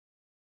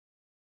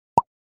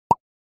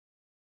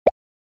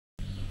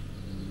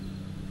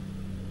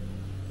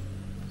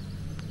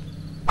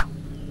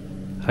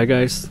Hi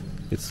guys,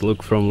 it's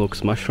Luke from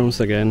Luke's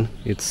Mushrooms again.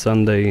 It's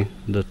Sunday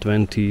the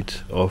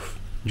 20th of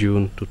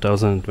June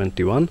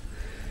 2021.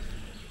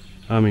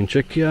 I'm in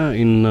Czechia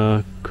in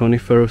a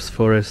coniferous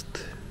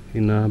forest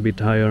in a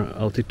bit higher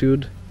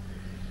altitude,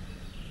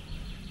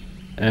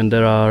 and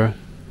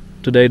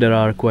today there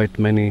are quite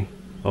many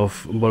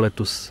of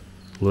Boletus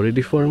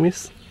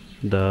luridiformis,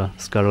 the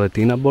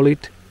Scarletina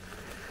bolete.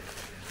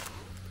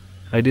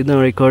 I didn't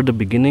record the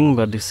beginning,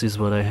 but this is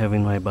what I have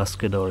in my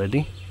basket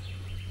already.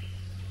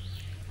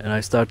 And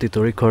I started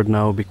to record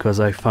now because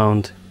I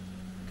found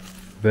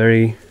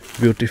very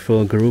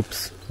beautiful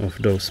groups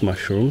of those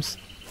mushrooms.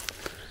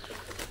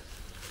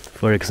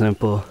 For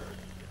example,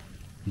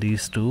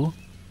 these two.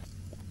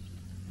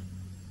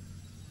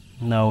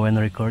 Now when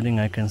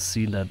recording I can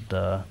see that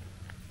the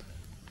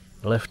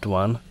left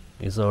one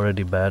is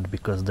already bad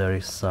because there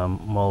is some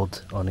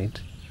mold on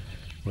it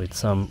with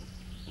some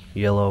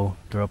yellow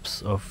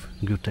drops of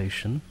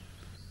guttation.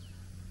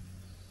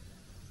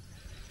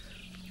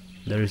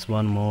 There is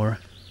one more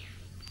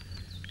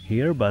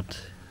here, but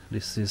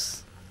this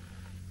is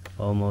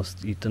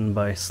almost eaten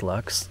by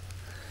slugs.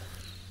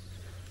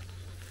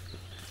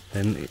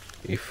 And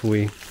if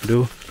we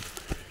do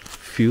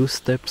few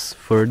steps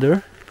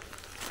further,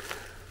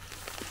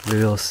 we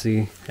will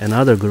see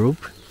another group,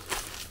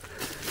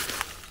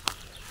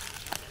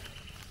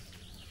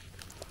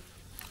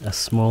 a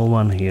small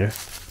one here,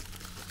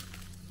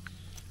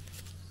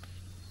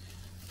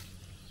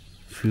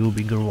 few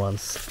bigger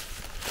ones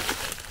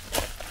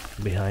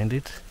behind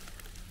it,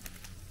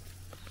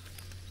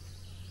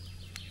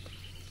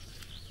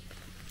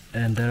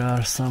 and there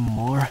are some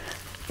more,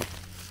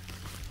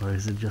 or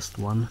is it just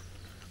one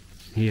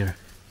here?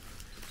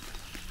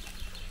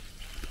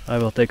 I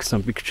will take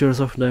some pictures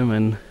of them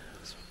and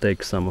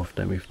take some of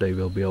them if they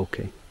will be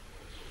okay.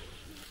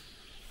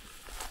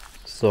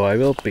 So I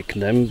will pick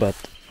them, but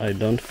I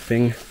don't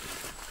think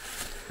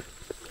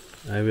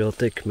I will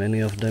take many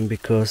of them,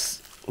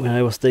 because when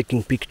I was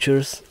taking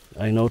pictures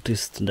I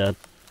noticed that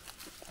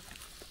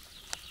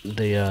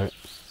they are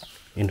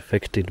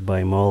infected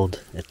by mold,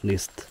 at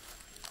least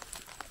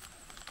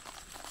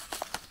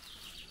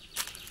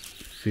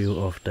few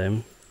of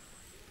them.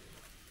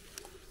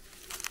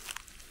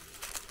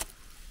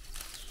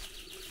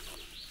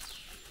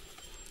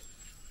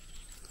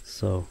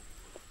 So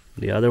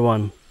the other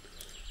one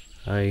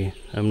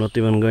I'm not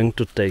even going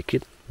to take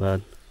it, but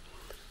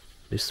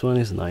this one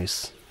is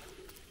nice.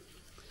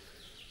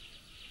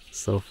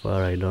 So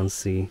far I don't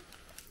see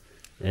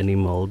any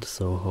mold,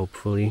 so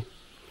hopefully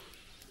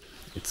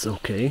it's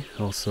okay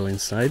also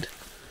inside.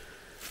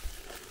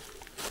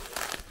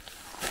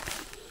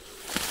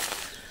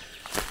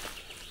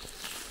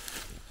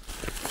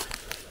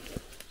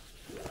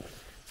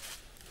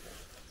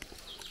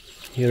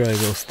 Here I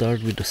will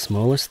start with the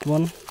smallest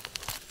one.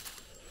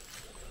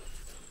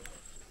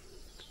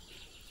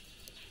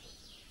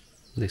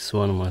 This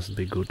one must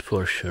be good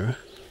for sure.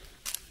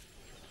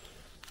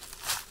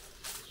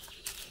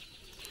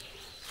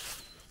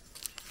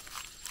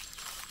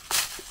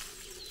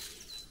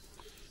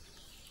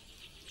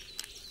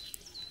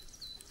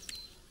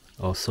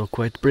 Also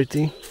quite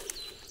pretty.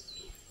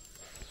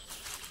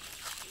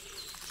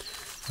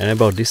 And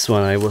about this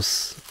one I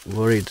was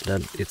worried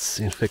that it's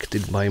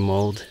infected by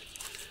mold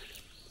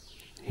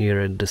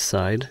here at the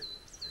side,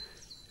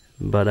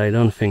 but I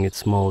don't think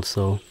it's mold,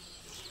 so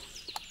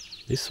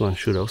this one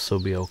should also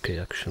be okay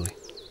actually.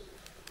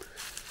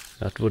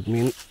 That would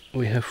mean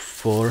we have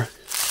 4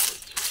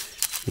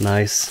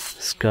 nice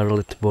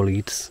scarlet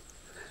boletes,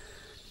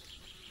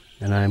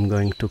 and I'm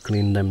going to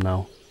clean them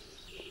now.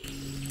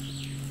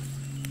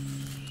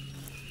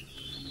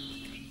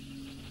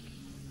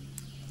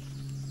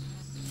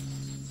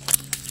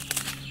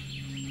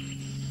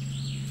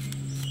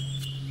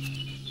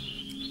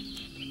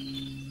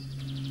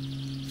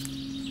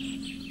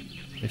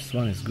 This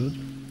one is good.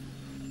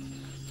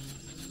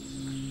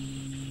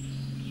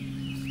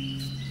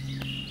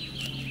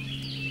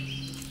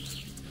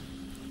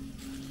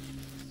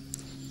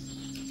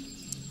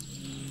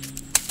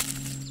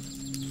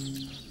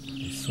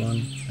 This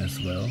one as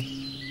well.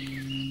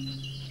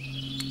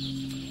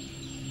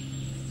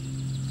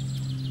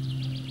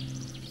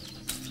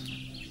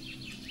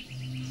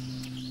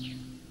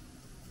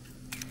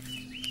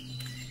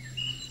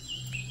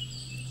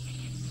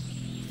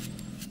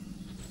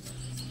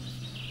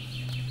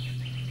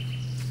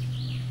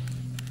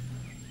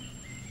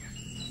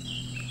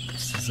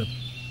 This is a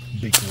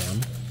big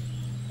one,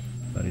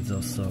 but it's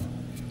also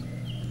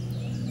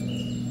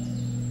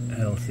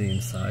healthy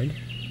inside,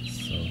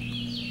 so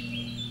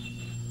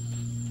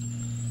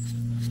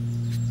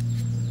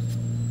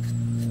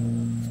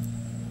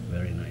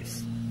very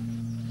nice.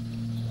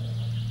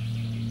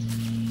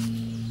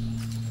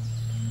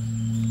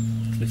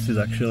 This is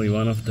actually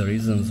one of the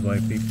reasons why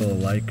people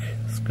like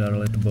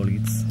scarlet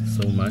boletes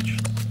so much,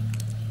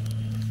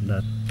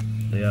 that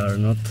they are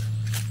not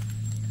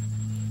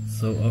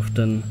so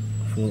often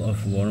full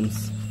of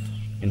worms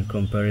in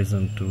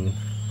comparison to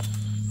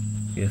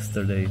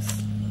yesterday's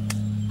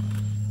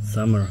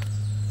summer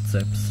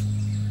ceps.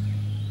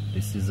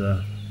 This is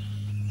a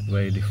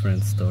way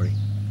different story.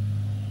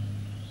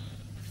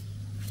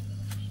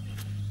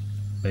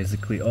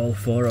 Basically all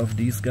four of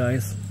these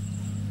guys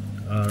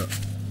are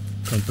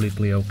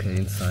completely okay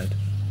inside.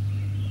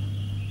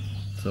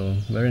 So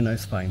very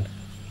nice find.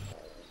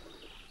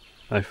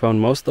 I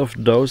found most of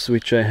those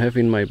which I have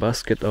in my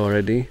basket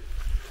already,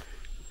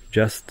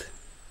 just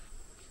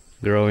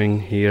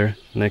growing here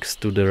next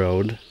to the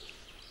road.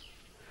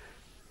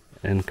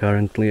 And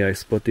currently I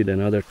spotted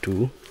another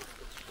two.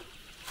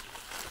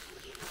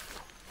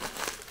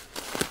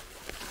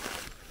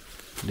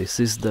 This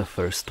is the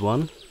first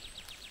one.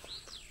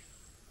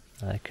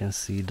 I can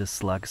see the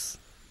slugs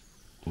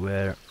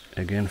were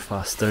again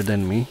faster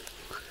than me,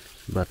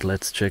 but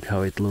let's check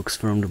how it looks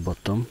from the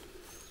bottom.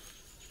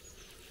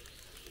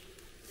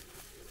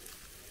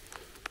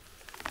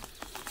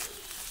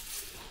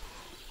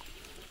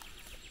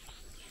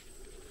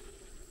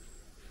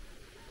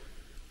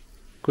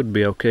 Could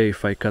be okay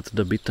if I cut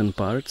the bitten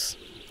parts.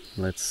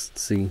 Let's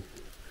see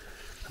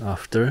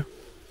after.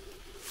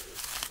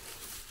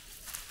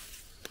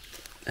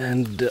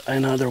 And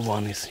another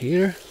one is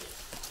here.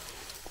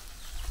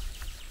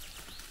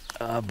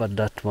 But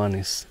that one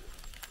is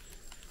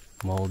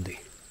moldy.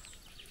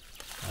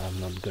 I'm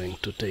not going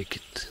to take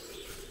it.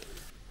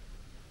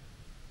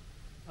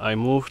 I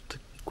moved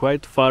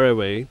quite far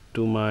away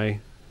to my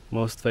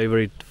most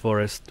favorite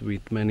forest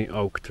with many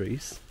oak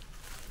trees.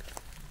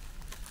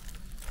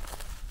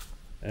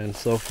 And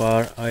so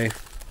far I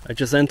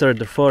just entered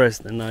the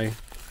forest and I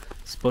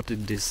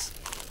spotted this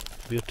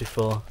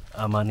beautiful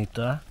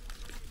Amanita.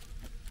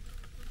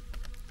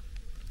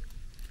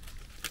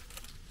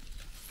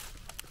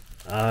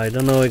 I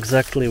don't know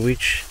exactly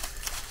which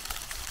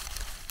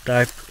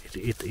type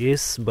it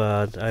is,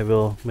 but I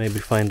will maybe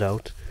find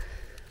out.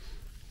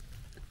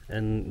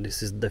 And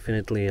this is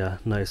definitely a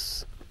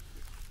nice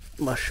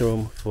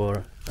mushroom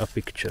for a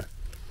picture.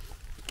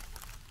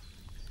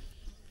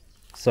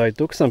 So I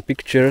took some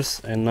pictures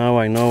and now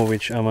I know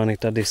which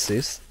Amanita this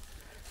is.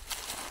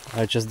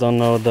 I just don't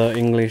know the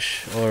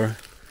English or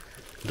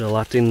the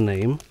Latin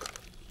name,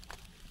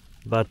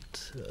 but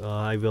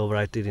I will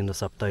write it in the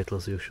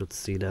subtitles, you should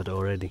see that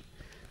already.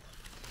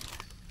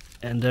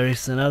 And there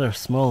is another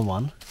small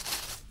one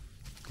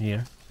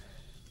here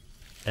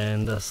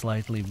and a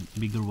slightly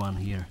bigger one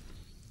here.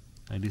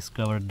 I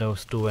discovered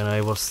those two when I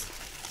was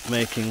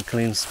making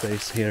clean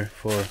space here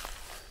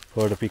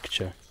for the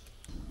picture.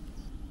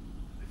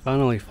 I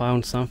finally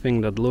found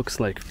something that looks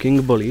like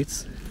king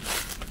boletes.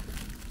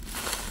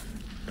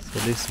 So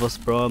this was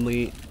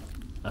probably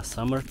a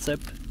summer cep,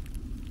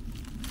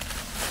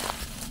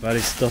 but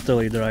it's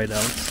totally dried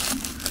out.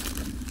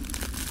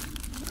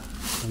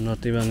 I'm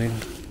not even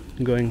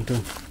going to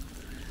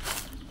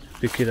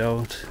pick it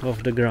out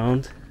of the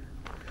ground.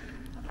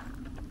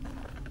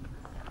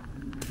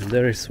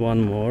 There is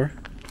one more.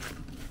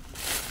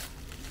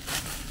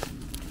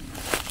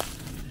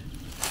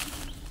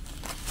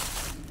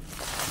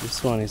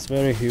 This one is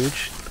very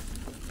huge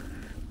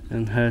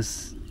and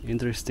has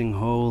interesting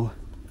hole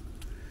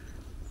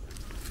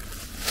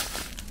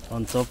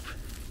on top.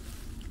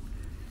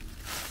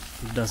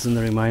 It doesn't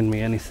remind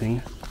me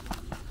anything.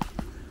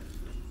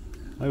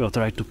 I will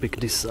try to pick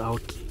this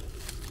out.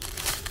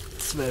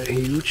 It's very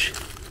huge.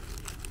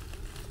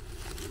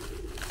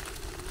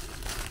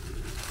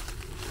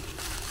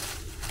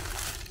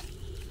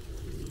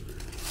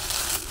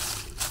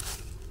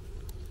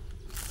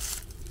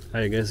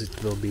 I guess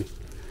it will be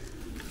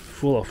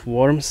full of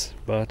worms,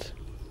 but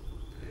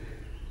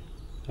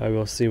I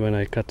will see when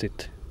I cut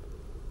it.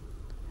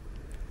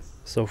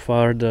 So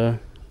far the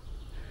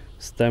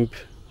stem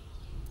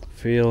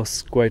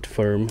feels quite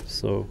firm,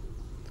 so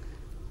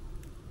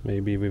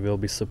maybe we will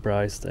be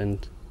surprised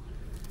and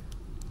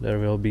there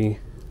will be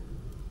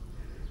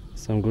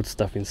some good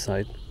stuff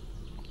inside.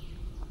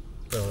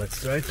 So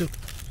let's try to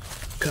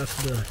cut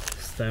the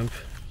stem,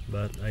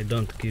 but I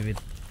don't give it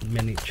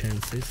many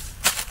chances.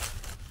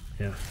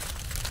 Yeah,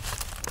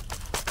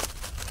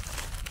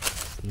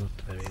 it's not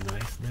very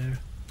nice there.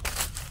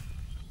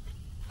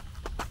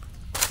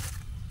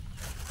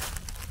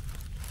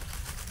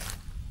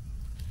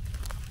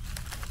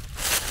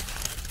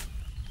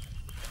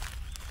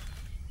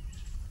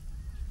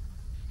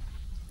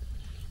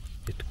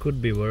 It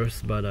could be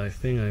worse, but I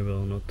think I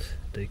will not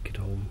take it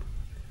home.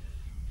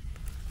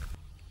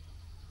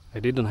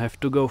 I didn't have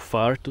to go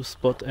far to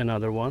spot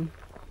another one.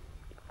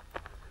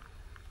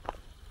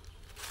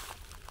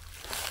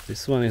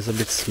 This one is a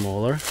bit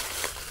smaller.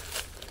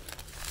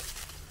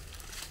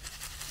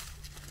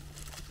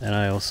 And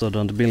I also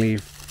don't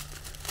believe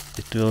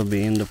it will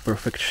be in the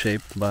perfect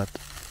shape, but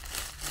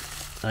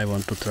I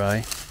want to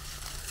try.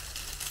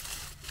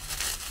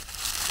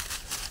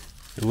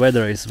 The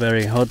weather is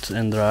very hot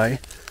and dry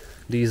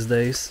these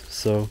days,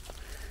 so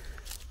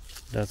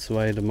that's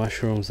why the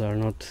mushrooms are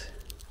not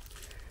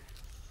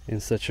in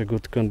such a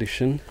good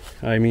condition.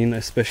 I mean,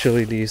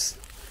 especially these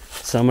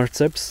summer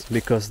ceps,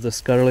 because the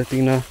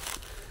Scarletina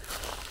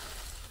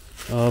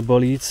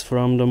boletes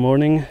from the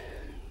morning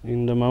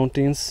in the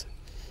mountains,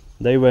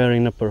 they were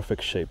in a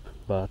perfect shape,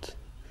 but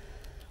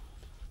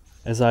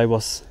as I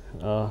was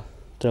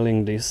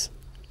telling this,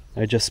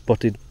 I just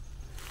spotted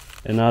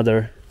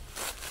another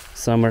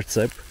summer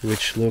cep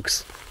which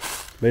looks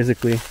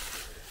basically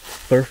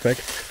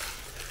perfect,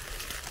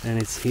 and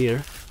it's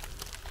here.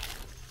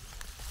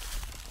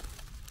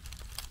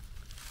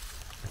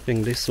 I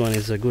think this one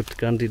is a good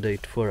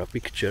candidate for a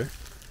picture.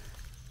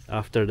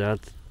 After that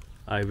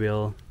I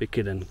will pick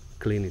it and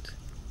clean it.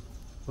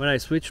 When I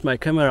switched my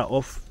camera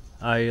off,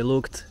 I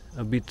looked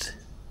a bit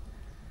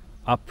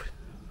up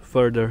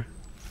further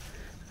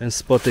and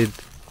spotted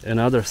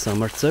another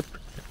summer cep.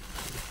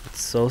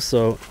 It's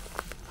also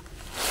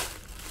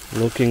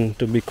looking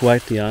to be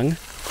quite young.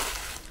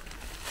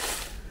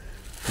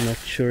 Not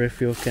sure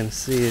if you can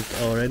see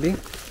it already,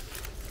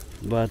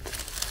 but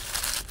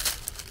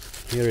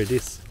here it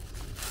is.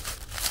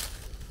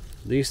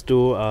 These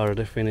two are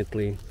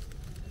definitely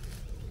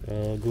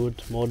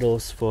good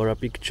models for a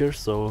picture,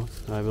 so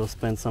I will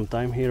spend some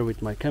time here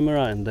with my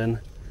camera and then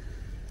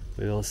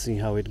we will see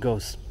how it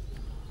goes.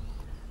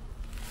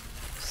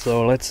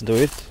 So let's do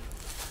it.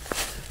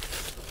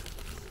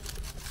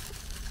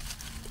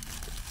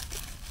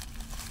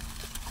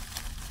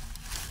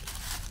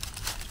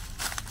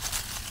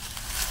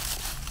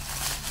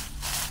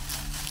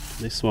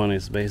 This one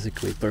is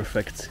basically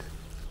perfect.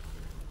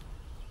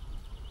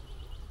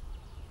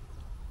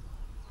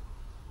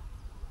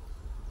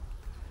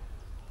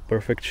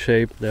 Perfect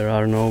shape, there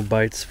are no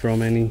bites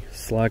from any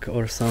slug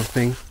or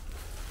something.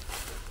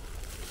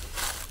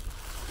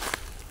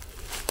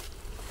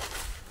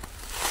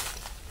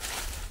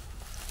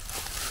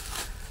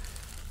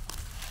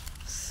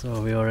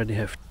 So we already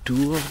have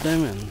two of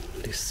them and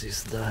this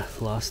is the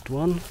last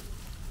one.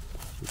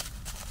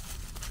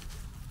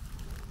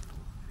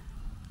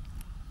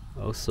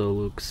 Also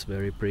looks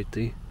very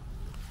pretty.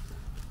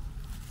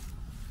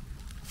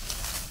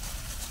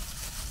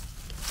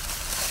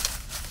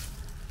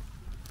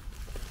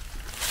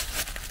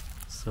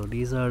 So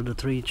these are the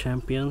three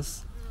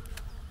champions,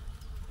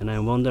 and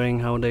I'm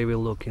wondering how they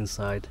will look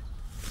inside.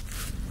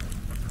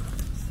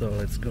 So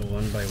let's go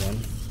one by one.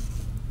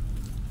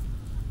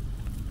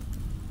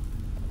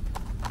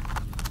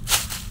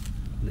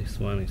 This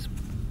one is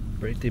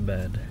pretty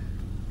bad,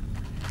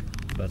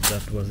 but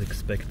that was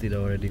expected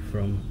already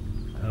from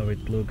how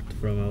it looked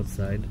from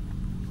outside.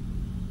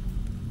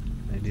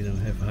 I didn't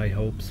have high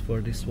hopes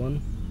for this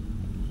one.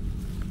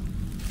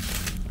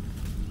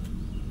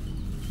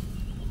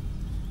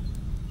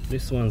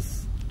 This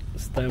one's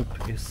stamp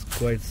is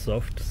quite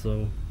soft,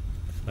 so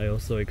I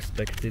also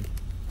expected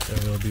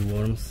there will be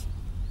worms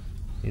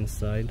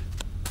inside.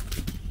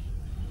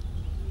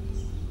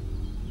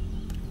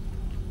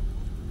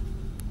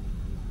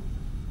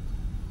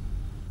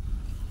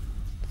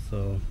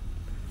 So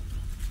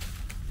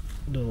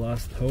the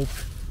last hope.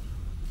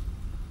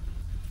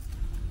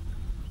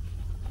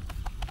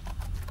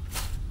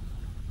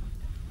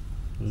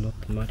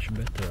 Not much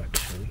better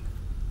actually.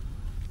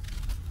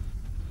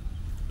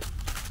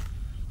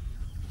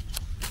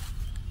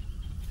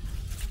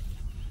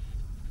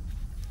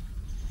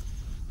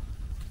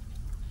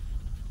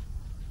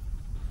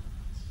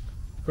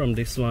 From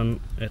this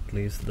one at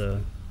least the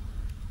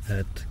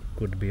head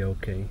could be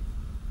okay,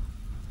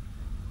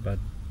 but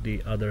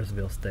the others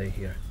will stay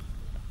here.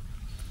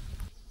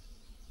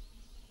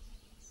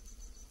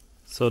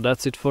 So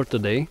that's it for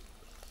today.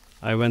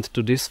 I went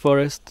to this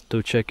forest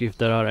to check if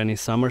there are any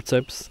summer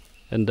ceps,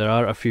 and there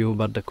are a few,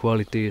 but the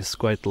quality is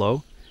quite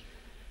low.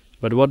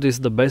 But what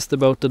is the best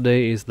about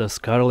today is the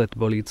scarlet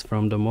boletes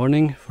from the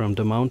morning, from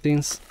the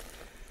mountains,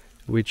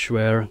 which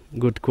were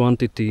good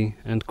quantity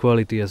and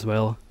quality as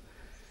well.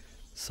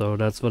 So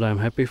that's what I'm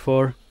happy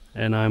for,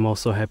 and I'm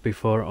also happy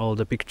for all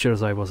the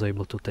pictures I was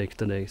able to take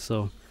today.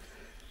 So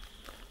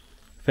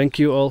thank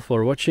you all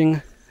for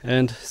watching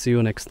and see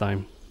you next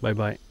time. Bye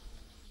bye.